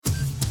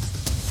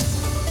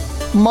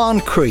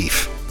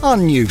Moncrief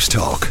on News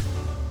Talk.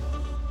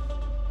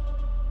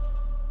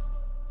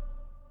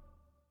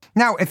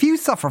 Now, if you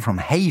suffer from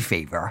hay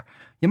fever,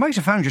 you might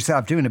have found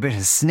yourself doing a bit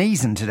of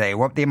sneezing today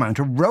with the amount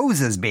of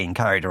roses being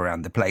carried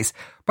around the place.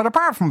 But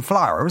apart from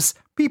flowers,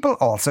 people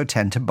also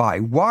tend to buy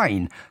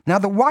wine. Now,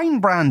 the wine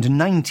brand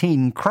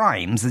 19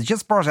 Crimes has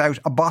just brought out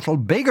a bottle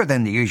bigger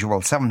than the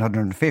usual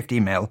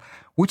 750ml,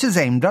 which is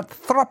aimed at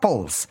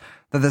throuples.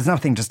 That there's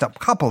nothing to stop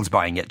couples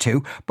buying it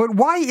too. But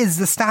why is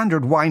the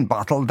standard wine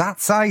bottle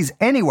that size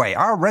anyway?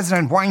 Our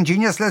resident wine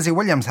genius, Leslie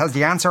Williams, has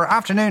the answer.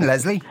 Afternoon,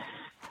 Leslie.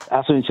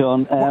 Afternoon,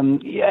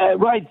 Sean. Yeah,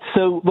 right.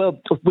 So,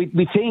 well,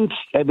 we think,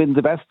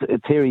 the best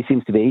theory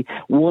seems to be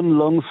one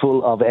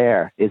lungful of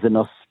air is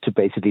enough to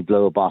basically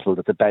blow a bottle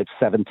that's about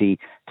 70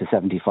 to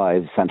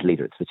 75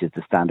 centilitres, which is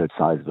the standard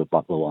size of a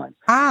bottle of wine.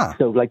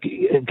 So, like,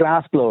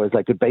 glass blowers,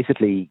 like, could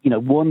basically,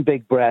 one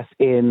big breath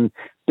in,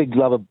 big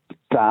glob of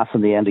glass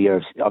on the end of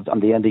your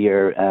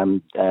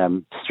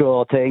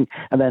straw thing,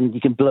 and then you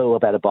can blow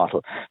about a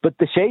bottle. But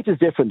the shape is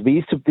different.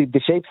 The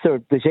shape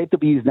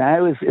that we use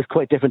now is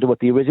quite different to what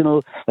the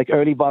original, like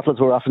early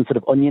bottles were often sort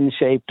of onion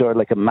shaped or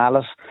like a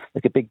mallet,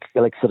 like a big,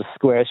 like sort of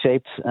square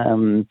shaped.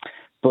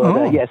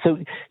 So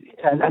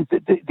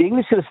the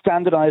English sort of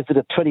standardised it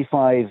at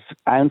 25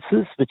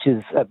 ounces, which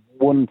is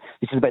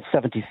about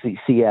 70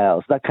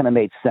 cl. So that kind of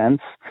made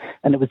sense.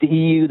 And it was the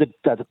EU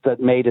that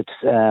made it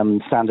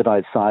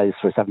standardised size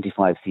for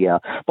 75 cl.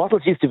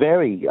 Bottles used to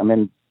vary. I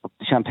mean,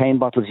 champagne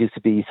bottles used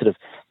to be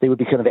they would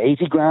be kind of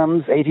 80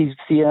 grams, 80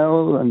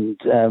 cl,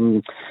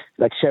 and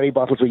like sherry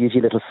bottles were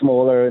usually a little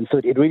smaller, and so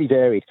it really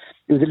varied.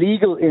 It was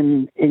illegal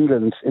in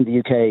England, in the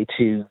UK,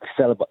 to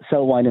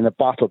sell wine in a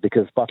bottle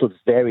because bottles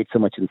varied so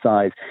much in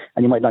size,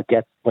 and you might not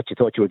get what you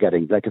thought you were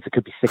getting. Like, it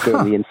could be thicker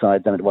on the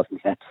inside than it was on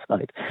the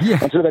outside. Yeah.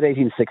 Until about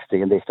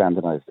 1860, and they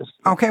standardised it.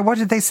 Okay, what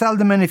did they sell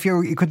them in if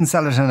you couldn't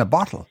sell it in a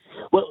bottle?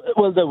 Well,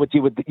 no.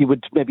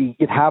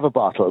 You'd have a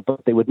bottle,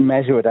 but they would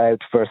measure it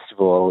out first of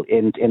all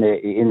in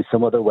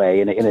some other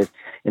way, in a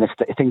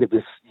thing that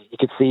was, you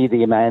could see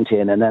the amount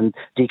in, and then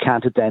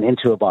decant it then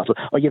into a bottle.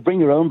 Or you'd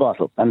bring your own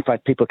bottle. And in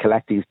fact, people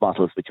collect these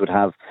bottles which would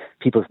have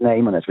people's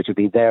name on it, which would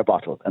be their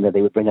bottle, and then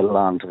they would bring it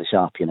along to the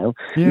shop. Yeah.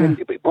 And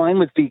then wine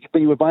would be,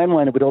 when you were buying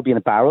wine, it would all be in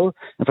a barrel.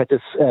 In fact,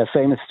 this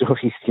famous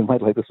story, you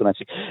might like this one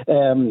actually.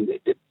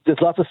 There's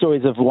lots of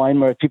stories of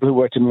people who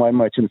worked in wine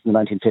merchants in the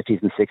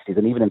 1950s and 60s,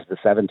 and even into the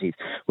 70s,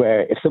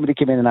 where if somebody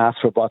came in and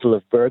asked for a bottle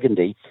of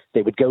Burgundy,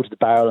 they would go to the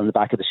barrel in the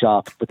back of the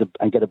shop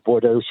and get a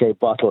Bordeaux-shaped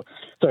bottle.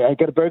 Sorry,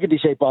 get a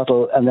Burgundy-shaped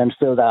bottle and then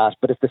fill that.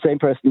 But if the same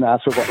person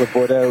asked for a bottle of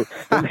Bordeaux,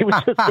 then they would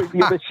just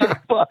bring the other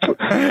shaped bottle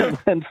and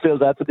then fill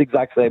that with the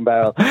exact same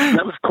barrel.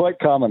 That was quite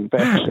common,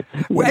 apparently.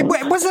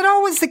 Was it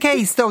always the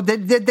case, though, that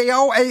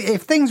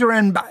if things were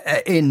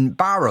in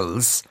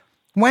barrels,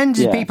 when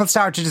did people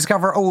start to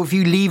discover, if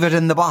you leave it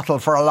in the bottle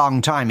for a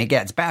long time, it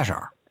gets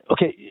better?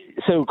 Okay,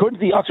 so according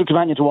to the Oxford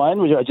Companion to Wine,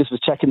 which I just was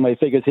checking my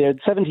figures here,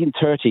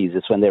 1730s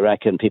is when they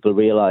reckon people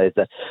realised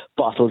that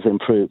bottles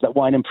improved, that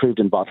wine improved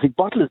in bottles.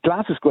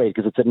 Glass is great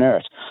because it's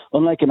inert,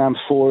 unlike an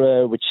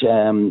amphora, which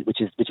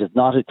is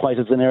not quite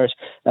as inert.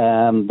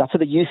 That's how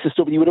they used to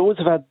store. But you would always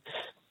have had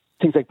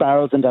things like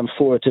barrels and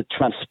amphora to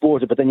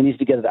transport it, but then you need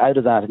to get it out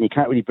of that, and you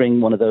can't really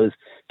bring one of those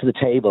to the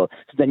table.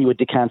 So then you would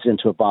decant it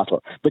into a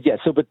bottle. But yeah,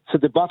 so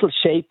the bottle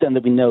shape then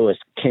that we know it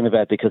came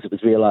about because it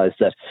was realised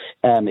that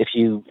if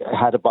you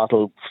had a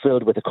bottle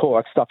filled with a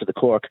cork, stopped at the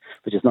cork,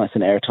 which is nice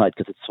and airtight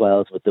because it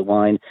swells with the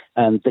wine,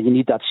 and then you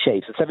need that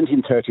shape. So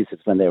 1730s is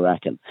when they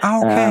reckon.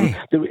 Okay.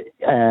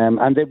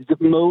 And the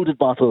moulded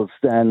bottles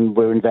then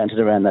were invented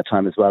around that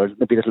time as well,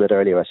 maybe a little bit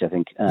earlier, actually, I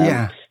think.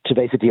 To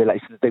basically,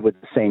 like, they were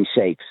the same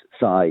shape,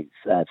 size,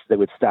 so they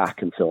would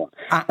stack and so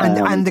on.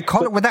 And the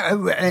colour,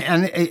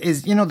 and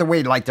is, the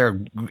way, like, they're,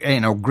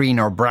 green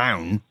or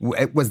brown,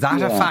 was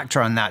that a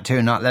factor on that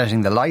too, not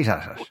letting the light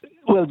at it?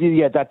 Well,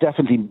 yeah, that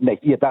definitely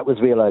that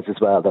was realised as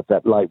well,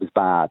 that light was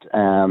bad.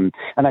 And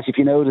actually, if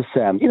you notice,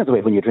 the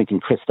way when you're drinking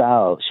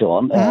Cristal,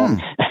 Sean,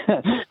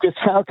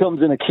 Cristal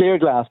comes in a clear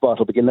glass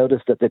bottle, but you'll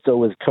notice that it's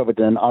always covered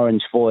in an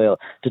orange foil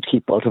to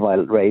keep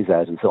ultraviolet rays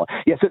out and so on.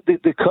 Yeah, so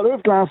the colour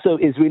of glass, though,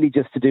 is really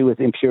just to do with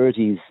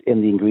impurities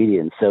in the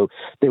ingredients. So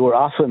they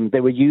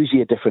were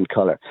usually a different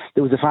colour.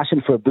 There was a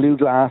fashion for a blue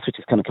glass, which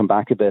has kind of come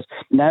back a bit.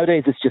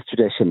 Nowadays, it's just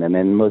tradition. I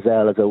mean,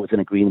 Moselle is always in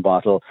a green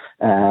bottle.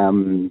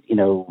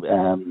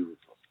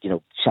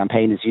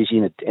 Champagne is usually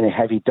in a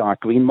heavy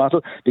dark green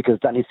bottle because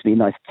that needs to be a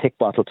nice thick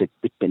bottle to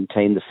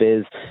maintain the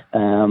fizz.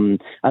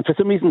 And for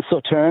some reason,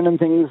 Sauterne and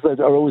things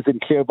that are always in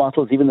clear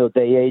bottles, even though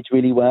they age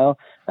really well.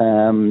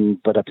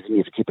 But I presume you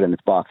have to keep it in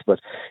its box. But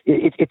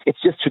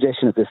it's just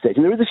tradition at this stage.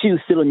 And there is a few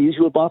still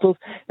unusual bottles.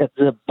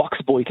 The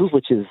Boxbeutel,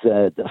 which is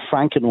the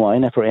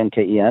Frankenwein,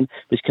 Franken,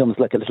 which comes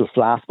like a little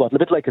flask bottle, a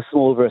bit like a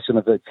small version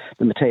of the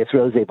Mateus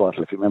Rosé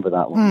bottle, if you remember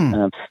that one.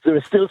 So there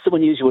are still some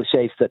unusual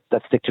shapes that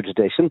stick to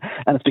tradition.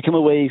 And it's become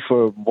a way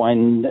for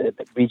wine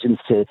regions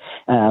to,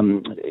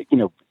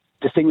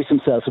 distinguish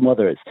themselves from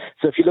others.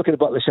 So if you look at a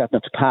bottle of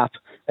Chateauneuf de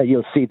Pape,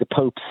 you'll see the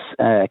Pope's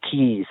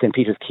keys, St.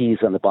 Peter's keys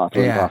on the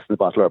bottle, embossed in the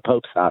bottle, or a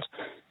Pope's hat.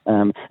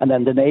 And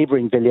then the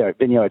neighbouring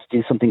vineyards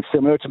do something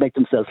similar to make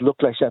themselves look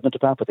like Chenin de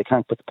Pape, but they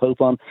can't put the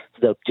Pope on, so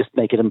they'll just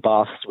make it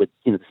embossed with,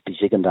 the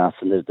Spichigandas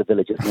and the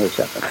villages near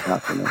Chenin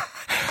de Pape.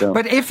 So,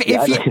 but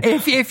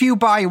if you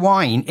buy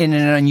wine in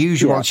an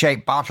unusual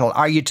shaped bottle,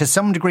 are you to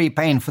some degree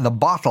paying for the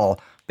bottle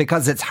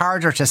because it's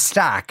harder to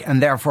stack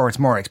and therefore it's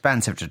more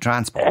expensive to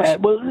transport?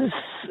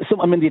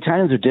 The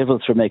Italians are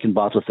devils for making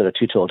bottles that are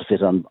too tall to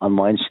fit on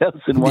wine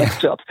shelves in wine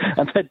shops,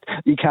 and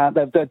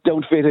that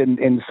don't fit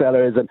in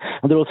cellars, and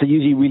they're also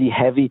usually really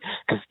heavy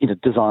because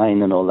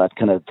design and all that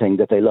kind of thing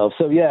that they love.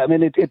 So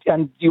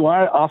and you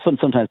are often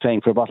sometimes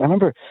paying for a bottle. I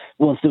remember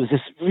once there was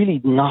this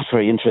really not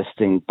very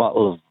interesting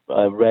bottle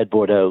of red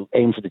Bordeaux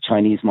aimed for the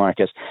Chinese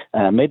market,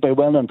 made by a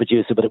well-known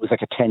producer, but it was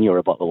like a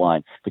 €10 bottle of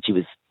wine, which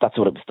that's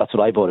what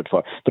I bought it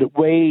for. But it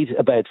weighed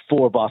about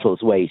 4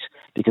 bottles weight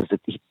because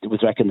it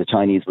was reckoned the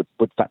Chinese would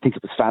think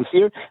it was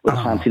fancier with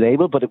a fancy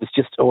label, but it was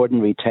just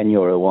ordinary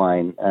 €10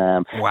 wine.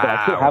 Wow. But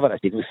I still have it,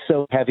 actually. It was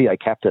so heavy I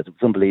kept it. It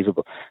was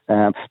unbelievable.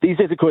 These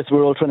days, of course,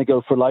 we're all trying to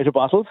go for lighter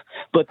bottles,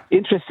 but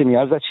interestingly,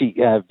 I was actually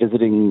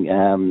visiting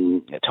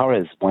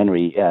Torres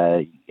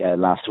Winery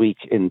last week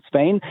in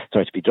Spain.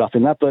 Sorry to be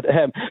dropping that,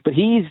 but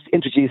he's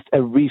introduced a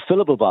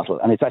refillable bottle,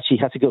 and it's actually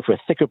had to go for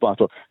a thicker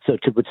bottle so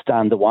it could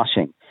withstand the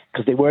washing,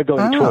 because they were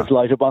going towards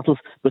lighter bottles,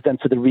 but then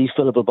for the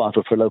refillable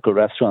bottle for local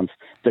restaurants,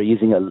 they're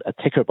using a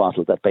thicker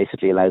bottle that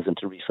basically allows them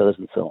to refill it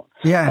and so on.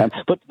 Yeah.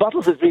 But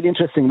bottles is really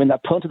interesting. I mean,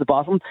 that punt at the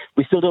bottom,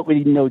 we still don't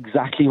really know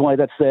exactly why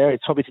that's there.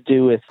 It's probably to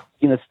do with,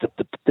 the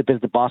bit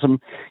at the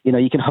bottom.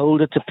 You can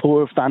hold it to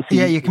pour fancy.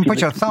 Yeah, you can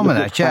put your thumb in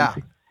it,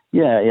 fancy.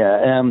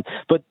 Yeah.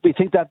 But we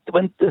think that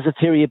when there's a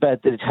theory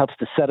about that it helps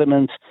the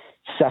sediment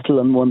settle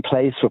in one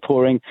place for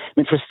pouring. I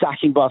mean, for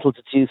stacking bottles,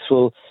 it's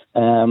useful.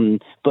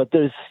 But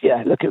there's,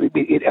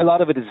 a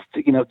lot of it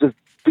is,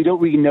 we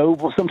don't really know.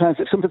 Sometimes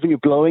when you're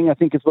blowing, I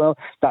think as well,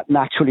 that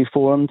naturally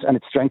formed and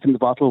it strengthened the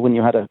bottle when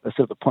you had a sort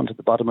of a punt at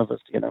the bottom of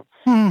it,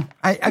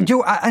 I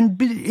do.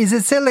 And is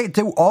it still,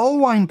 do all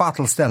wine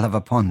bottles still have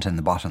a punt in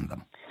the bottom of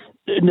them?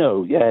 No,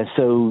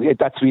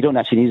 we don't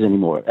actually need it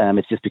anymore.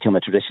 It's just become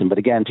a tradition. But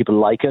again, people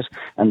like it,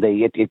 and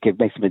it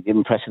makes them the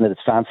impression that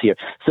it's fancier.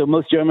 So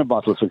most German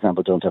bottles, for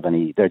example, don't have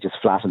any. They're just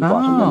flat in the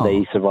bottom, and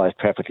they survive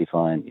perfectly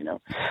fine.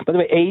 By the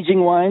way,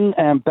 aging wine,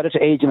 better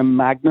to age in a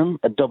Magnum,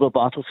 a double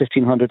bottle,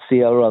 1500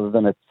 cl rather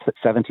than a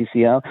 70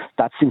 cl.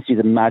 That seems to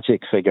be the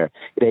magic figure.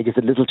 It ages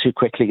a little too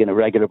quickly in a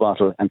regular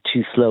bottle and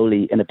too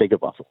slowly in a bigger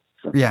bottle.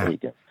 So there you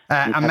go.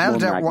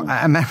 Imelda,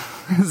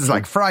 this is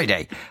like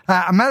Friday.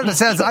 Imelda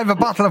says, I have a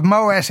bottle of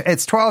Moet.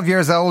 It's 12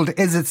 years old.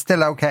 Is it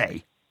still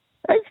okay?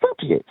 It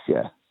probably is,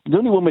 yeah. There's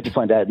only one way to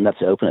find out, and that's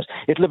to open it.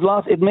 It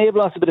may have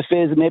lost a bit of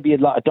fizz. It may be a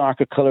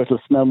darker colour. It'll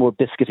smell more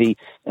biscuity,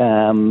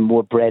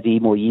 more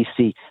bready, more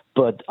yeasty.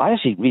 But I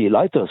actually really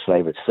like those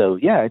flavours. So,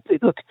 yeah,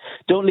 look,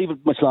 don't leave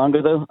it much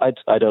longer, though.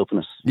 I'd open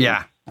it.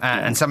 Yeah.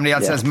 And somebody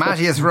else says,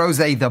 Matthias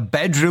Rosé, the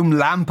bedroom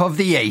lamp of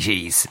the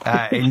 80s.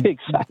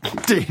 Exactly.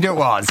 Indeed it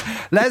was.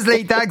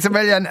 Leslie, thanks a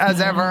million as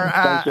ever.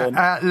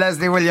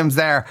 Leslie Williams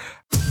there.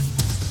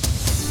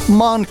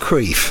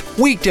 Moncrief,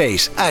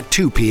 weekdays at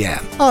 2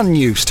 p.m. on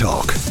News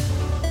Talk.